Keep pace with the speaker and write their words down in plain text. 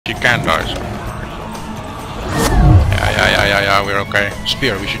you can die. So. Yeah, we're okay.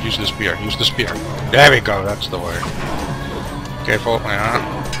 Spear, we should use the spear. Use the spear. There we go, that's the word. Careful, yeah.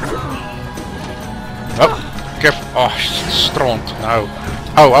 Oh, careful. Oh, strong. No.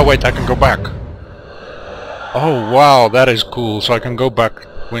 Oh, wait, I can go back. Oh, wow, that is cool. So I can go back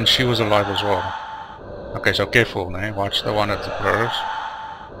when she was alive as well. Okay, so careful, eh? Watch the one at the pillars.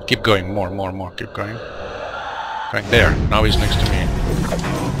 Keep going, more, keep going. Going there, now he's next to me.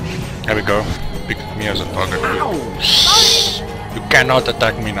 There we go. Pick me as a target. You cannot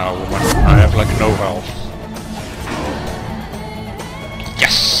attack me now, woman. I have like no health.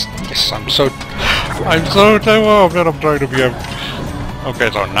 Yes! Yes, I'm so that I'm trying to be a...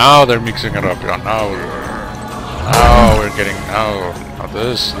 Okay, so now they're mixing it up. Yeah, now we're getting... Now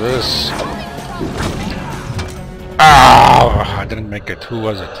this. Oh, I didn't make it. Who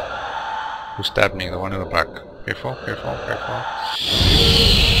was it? Who stabbed me? The one in the back. Careful.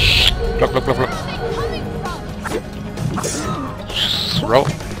 Block. Roll.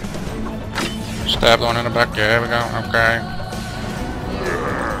 Stab the one in the back. Yeah, there we go. Okay.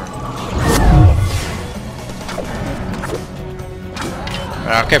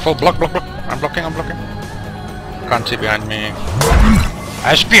 Careful. Block. I'm blocking. Can't see behind me.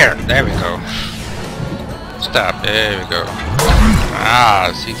 A spear. There we go. Stab. There we go.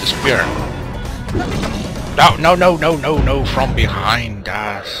 Ah, see the spear. No, from behind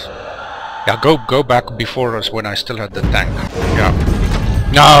us. Yeah, go back before us when I still had the tank. Yeah.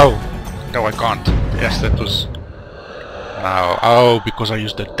 No, I can't. Yes, that was... No. Oh, because I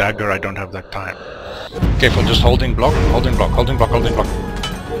used the dagger, I don't have that time. Careful, just holding block.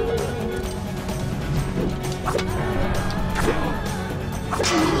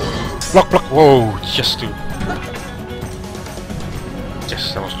 Block. Whoa, just to...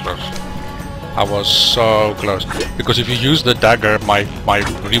 Yes, that was close. I was so close. Because if you use the dagger, my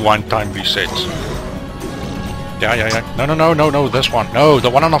rewind time resets. Yeah. No, this one. No, the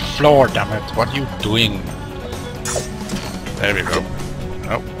one on the floor, damn it. What are you doing? There we go.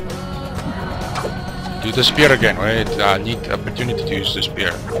 No. Do the spear again. Wait, I need opportunity to use the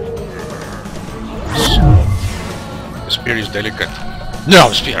spear. The spear is delicate.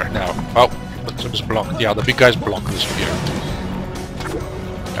 No, spear, no. Oh, but it was blocked. Yeah, the big guys block the spear.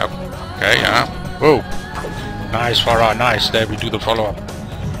 Yep. Okay, yeah. Whoa. Nice, Farah, nice. There we do the follow-up.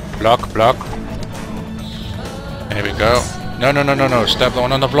 Block. There we go. No. Stab the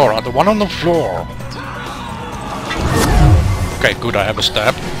one on the floor. The one on the floor. Okay, good. I have a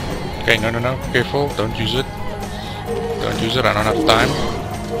stab. Okay, no. Careful. Don't use it. I don't have time.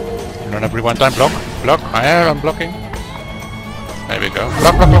 I don't have rewind time. Block. I'm blocking. There we go.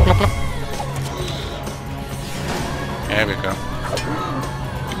 Block. There we go.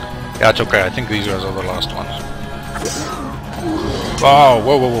 Yeah, it's okay. I think these guys are the last ones. Oh,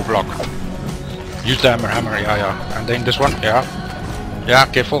 whoa, block. Use the hammer, yeah. And then this one, yeah. Yeah,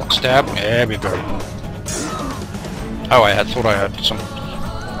 careful. Stab. There we go. Oh, I thought I had some...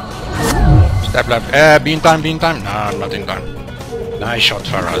 Stab left. Bean time. No, not in time. Nice shot,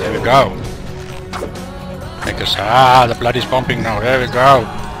 Farah. There we go. Make us... the blood is pumping now. There we go.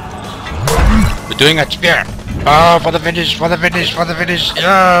 We're doing a spear. Oh, for the finish.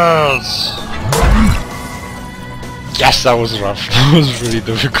 Yes! Yes, that was rough. That was really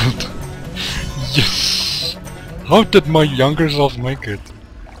difficult. Yes! How did my younger self make it?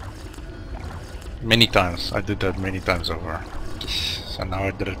 Many times. I did that many times over. So now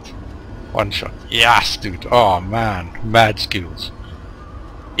I did it. One shot. Yes, dude. Oh, man. Mad skills.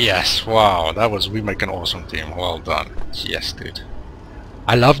 Yes, wow. We make an awesome team. Well done. Yes, dude.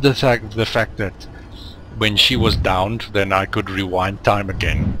 I love the fact that when she was downed, then I could rewind time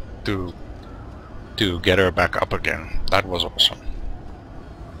again to get her back up again. That was awesome.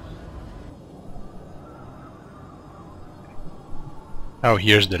 Oh,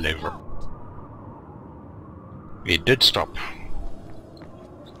 here's the lever. It did stop.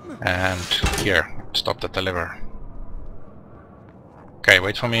 And here, stopped at the lever. Okay,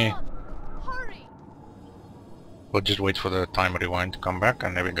 wait for me. We'll just wait for the time rewind to come back,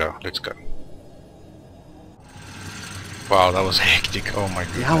 and there we go. Let's go. Wow, that was hectic. Oh my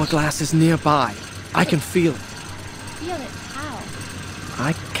goodness. The hourglass is nearby. I can feel it. Feel it? How?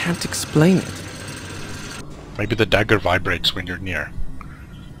 I can't explain it. Maybe the dagger vibrates when you're near.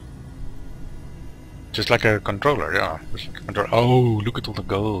 Just like a controller, yeah. Just like a controller. Oh, look at all the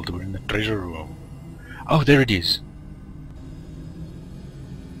gold. We're in the treasure room. Oh, there it is.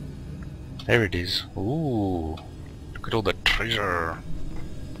 There it is. Ooh. Look at all the treasure.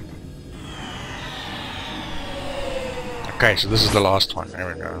 Okay, so this is the last one. There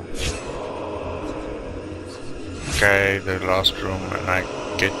we go. Okay, the last room, and I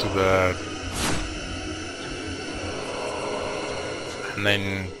get to the... And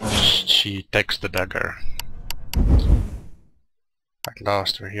then she takes the dagger. At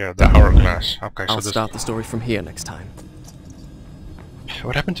last we're here, the hourglass. Okay, so I'll this... start the story from here next time.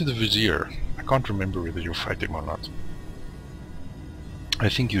 What happened to the vizier? I can't remember whether you fight him or not. I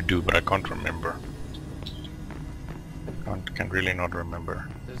think you do, but I can't remember. Can really not remember.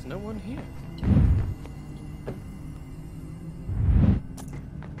 There's no one here.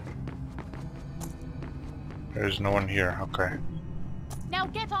 There's no one here, okay. Now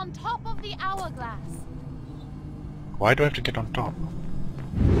get on top of the hourglass. Why do I have to get on top?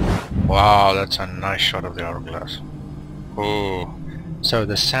 Wow, that's a nice shot of the hourglass. Oh, so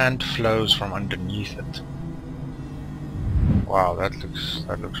the sand flows from underneath it. Wow, that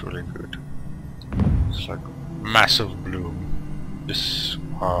looks really good. It's like massive bloom. This,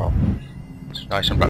 wow, it's nice and black.